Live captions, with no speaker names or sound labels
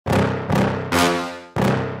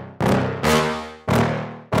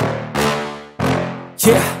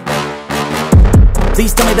Yeah. Please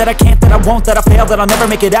tell me that I can't, that I won't, that I fail, that I'll never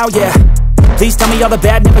make it out, yeah. Please tell me all the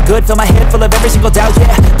bad, never good, fill my head full of every single doubt, yeah.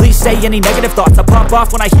 Please say any negative thoughts, I pop off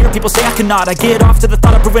when I hear people say I cannot. I get off to the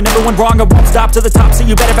thought of proving everyone wrong, I won't stop to the top, so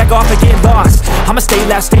you better back off and get lost. I'ma stay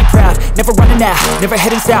loud, stay proud, never running out, never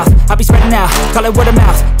heading south. I'll be spreading out, call it word of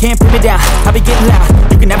mouth, can't put me down, I'll be getting loud.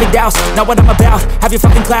 You can have your doubts, not what I'm about, have your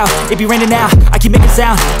fucking clout, it be raining now, I keep making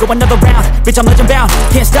sound, go another round, bitch I'm legend bound,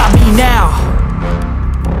 can't stop me now.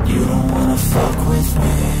 You don't wanna fuck with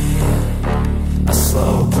me, a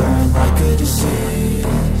slow burn like a disease.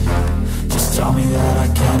 Just tell me that I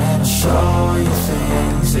can and I'll show you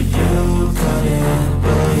things that you couldn't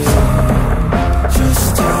believe.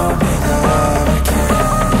 Just tell me that I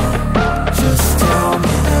can. Just tell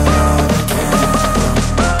me that I can.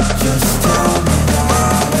 Just tell me that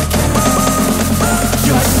I can.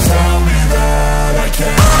 Just tell me that I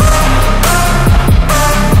can.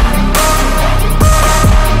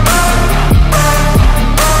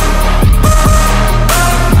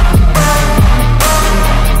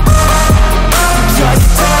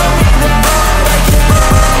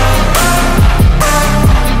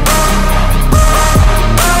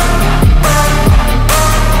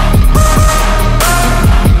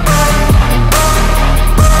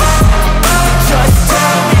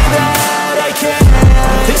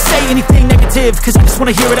 Cause I just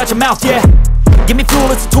wanna hear it out your mouth, yeah. Give me fuel,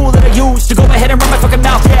 it's a tool that I use to go ahead and run my fucking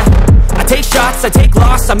mouth, yeah. I take shots, I take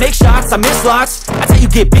loss, I make shots, I miss lots. That's how you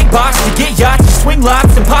get big box, you get yachts, you swing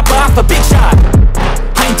lots and pop off a big shot.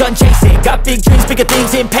 I ain't done chasing, got big dreams, bigger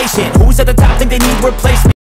things, impatient. Who's at the top think they need replacement?